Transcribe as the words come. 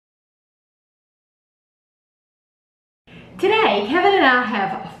Today, Kevin and I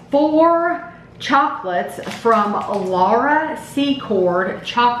have 4 chocolates from Laura Secord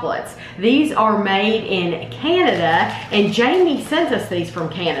Chocolates. These are made in Canada, and Jayme sent us these from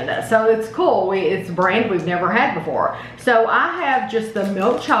Canada, so it's cool. It's a brand we've never had before. So I have just the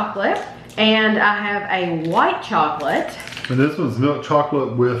milk chocolate, and I have a white chocolate. And this one's milk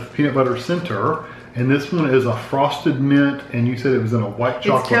chocolate with peanut butter center. And this one is a frosted mint, and you said it was in a white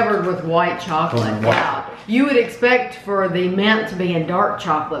chocolate. It's covered with white chocolate. Wow. You would expect for the mint to be in dark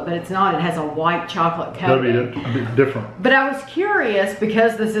chocolate, but it's not. It has a white chocolate coating. That'd be a bit different. But I was curious,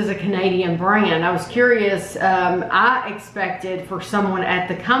 because this is a Canadian brand, I was curious, I expected for someone at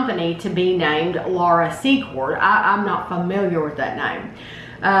the company to be named Laura Secord. I'm not familiar with that name,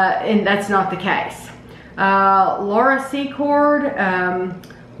 and that's not the case. Laura Secord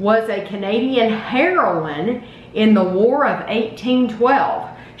was a Canadian heroine in the War of 1812.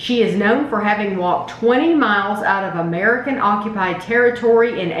 She is known for having walked 20 miles out of American-occupied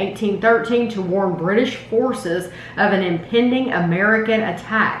territory in 1813 to warn British forces of an impending American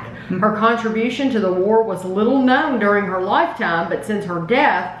attack. Her contribution to the war was little known during her lifetime, but since her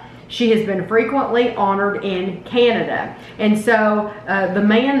death, she has been frequently honored in Canada. And so the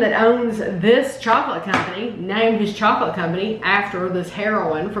man that owns this chocolate company named his chocolate company after this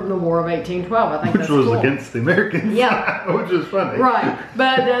heroine from the War of 1812. I think which was cool. Against the Americans. Yeah. Which is funny. Right.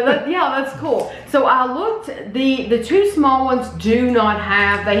 But yeah, that's cool. So I looked, the 2 small ones do not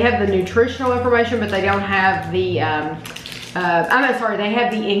have, they have the nutritional information, but they don't have the, I'm sorry, they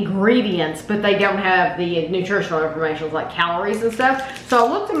have the ingredients, but they don't have the nutritional information like calories and stuff. So I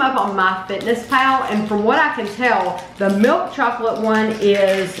looked them up on MyFitnessPal, and from what I can tell, the milk chocolate one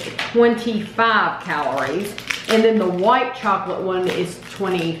is 25 calories, and then the white chocolate one is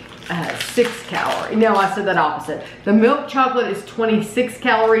 26 calories. No, I said that opposite. The milk chocolate is 26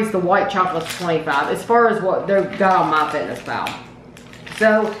 calories, the white chocolate's 25, as far as what they've got on MyFitnessPal.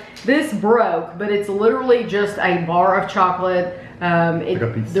 So this broke, but it's literally just a bar of chocolate.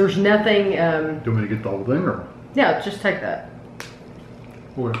 There's nothing. Do you want me to get the whole thing, or? Yeah, just take that.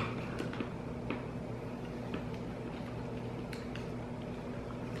 Okay.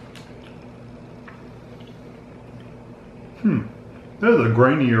 That is a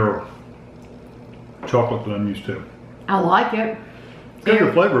grainier chocolate than I'm used to. I like it. It's got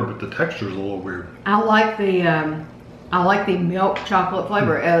good flavor, but the texture is a little weird. I like the milk chocolate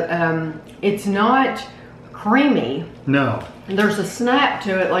flavor. It's not creamy. No. There's a snap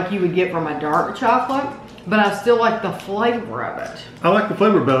to it like you would get from a dark chocolate, but I still like the flavor of it. I like the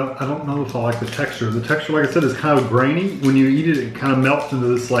flavor, but I don't know if I like the texture. The texture, like I said, is kind of grainy. When you eat it, it kind of melts into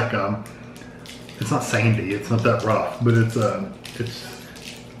this like, it's not sandy, it's not that rough, but it's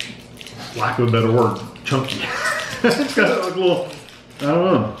lack of a better word, chunky. It's got like a little, I don't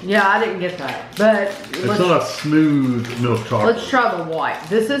know. Yeah, I didn't get that, but it's not a smooth milk chocolate. Let's try the white.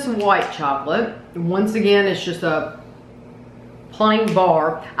 This is white chocolate. Once again, it's just a plain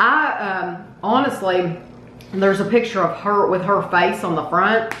bar. Honestly, there's a picture of her with her face on the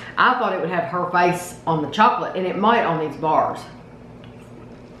front. I thought it would have her face on the chocolate, and it might on these bars.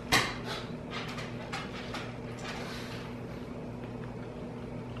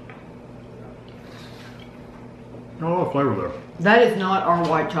 Oh, the flavor there. That is not our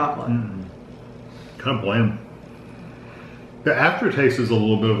white chocolate. Kind of bland. The aftertaste is a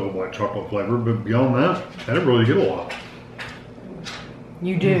little bit of a white chocolate flavor, but beyond that, I didn't really get a lot.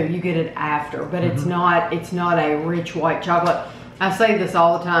 You do, you get it after, but it's not a rich white chocolate. I say this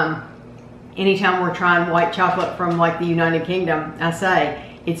all the time. Anytime we're trying white chocolate from like the United Kingdom, I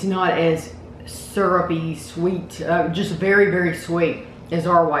say it's not as syrupy, sweet, just very, very sweet as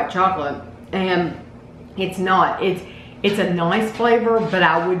our white chocolate. And it's not. It's a nice flavor, but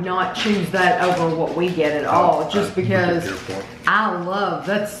I would not choose that over what we get at all, just because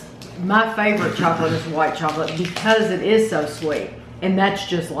that's my favorite chocolate is white chocolate because it is so sweet, and that's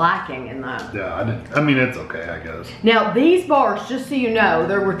just lacking in that. Yeah, I mean, it's okay, I guess. Now, these bars, just so you know,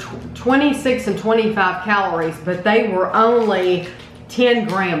 there were 26 and 25 calories, but they were only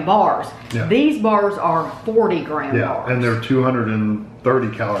 10-gram bars. Yeah. These bars are 40-gram bars. And they're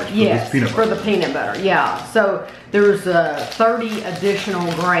 230 calories for this peanut butter. For the peanut butter, yeah. So there's 30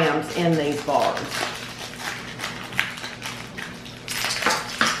 additional grams in these bars.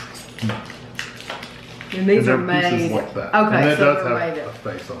 And these are made like that. Okay, and it so does they're have a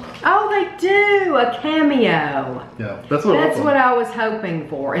face on it. Oh, they do a cameo. Yeah, that's what I was hoping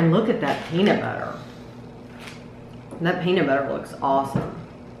for. And look at that peanut butter. That peanut butter looks awesome.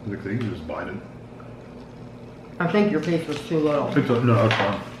 You can just bite it. I think your piece was too little. No, it's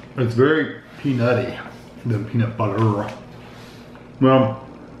fine. It's very peanutty, the peanut butter. Well,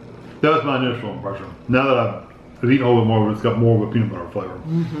 that was my initial impression. Now that I've eaten a little bit more, but it's got more of a peanut butter flavor.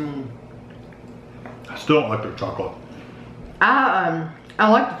 I still don't like their chocolate. I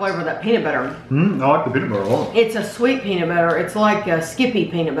like the flavor of that peanut butter. I like the peanut butter a lot. It's a sweet peanut butter. It's like a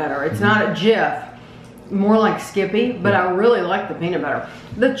Skippy peanut butter. It's not a Jif. More like Skippy, but I really like the peanut butter.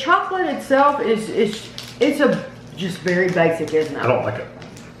 The chocolate itself just very basic, isn't it? I don't like it.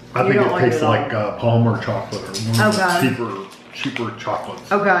 I think it tastes like Palmer chocolate or one of the cheaper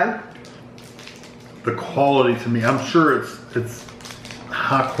chocolates. Okay. The quality to me, I'm sure it's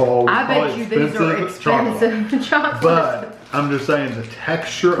high quality. I bet you these are expensive chocolate. But I'm just saying the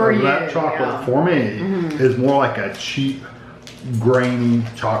texture of that chocolate for me is more like a cheap, grainy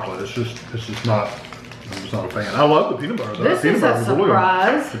chocolate. It's just not. I'm just not a fan. I love the peanut butter though. This is a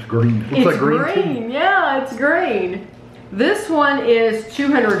surprise. It's green. It looks like green. Yeah, it's green. This one is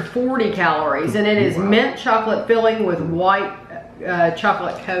 240 calories, and it is mint chocolate filling with white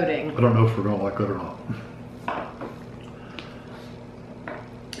chocolate coating. I don't know if we're gonna like that or not.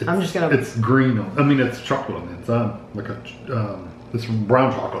 It's green. I mean, it's chocolate on the inside, like it's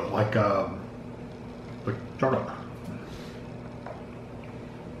brown chocolate, like chocolate.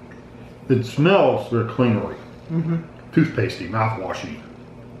 It smells very cleanery, toothpastey, mouthwashy.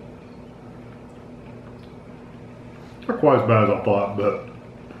 Not quite as bad as I thought, but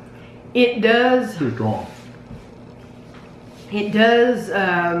it does. Pretty strong. It does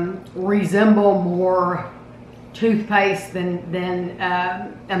resemble more toothpaste than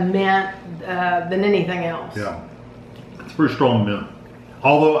a mint than anything else. Yeah, it's pretty strong mint.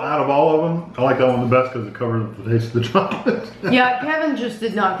 Although out of all of them, I like that one the best because it covers the taste of the chocolate. Yeah, Kevin just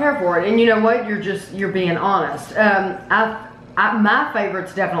did not care for it, and you know what? You're being honest. My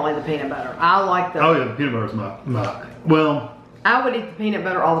favorite's definitely the peanut butter. I like the. Oh yeah, the peanut butter's my well. I would eat the peanut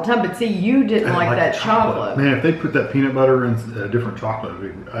butter all the time, but see, you didn't like that chocolate. Man, if they put that peanut butter in a different chocolate,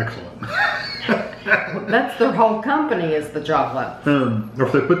 it'd be excellent. That's their whole company is the chocolate. Or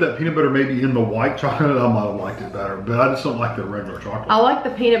if they put that peanut butter maybe in the white chocolate, I might have liked it better. But I just don't like the regular chocolate. I like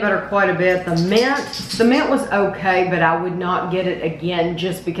the peanut butter quite a bit. The mint was okay, but I would not get it again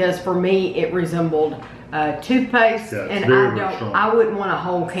just because for me it resembled toothpaste, and I wouldn't want a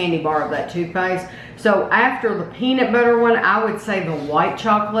whole candy bar of that toothpaste. So after the peanut butter one, I would say the white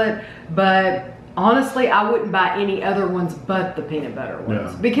chocolate, but honestly, I wouldn't buy any other ones but the peanut butter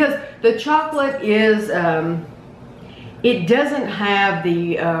ones because the chocolate is, it doesn't have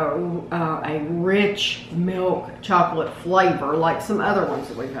the a rich milk chocolate flavor like some other ones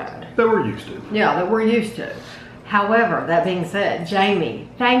that we've had. That we're used to. Yeah, that we're used to. However, that being said, Jayme,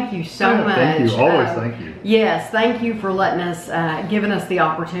 thank you so much. Thank you. Always thank you. Yes, thank you for letting us, giving us the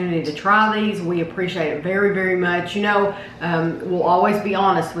opportunity to try these. We appreciate it very, very much. You know, we'll always be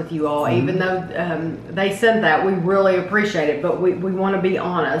honest with you all, even though they sent that. We really appreciate it, but we want to be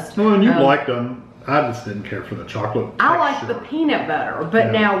honest. Well, and you liked them. I just didn't care for the chocolate texture. I like the peanut butter,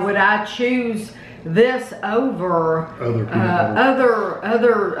 but now would I choose this over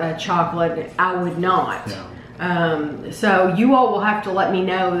other chocolate? I would not. Yeah. So you all will have to let me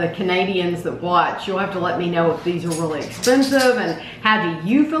know, the Canadians that watch, you'll have to let me know if these are really expensive and how do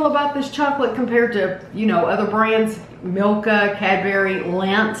you feel about this chocolate compared to, you know, other brands, Milka, Cadbury,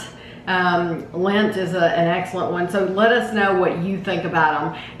 Lindt. Lindt is an excellent one. So let us know what you think about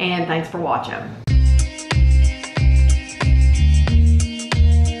them, and thanks for watching.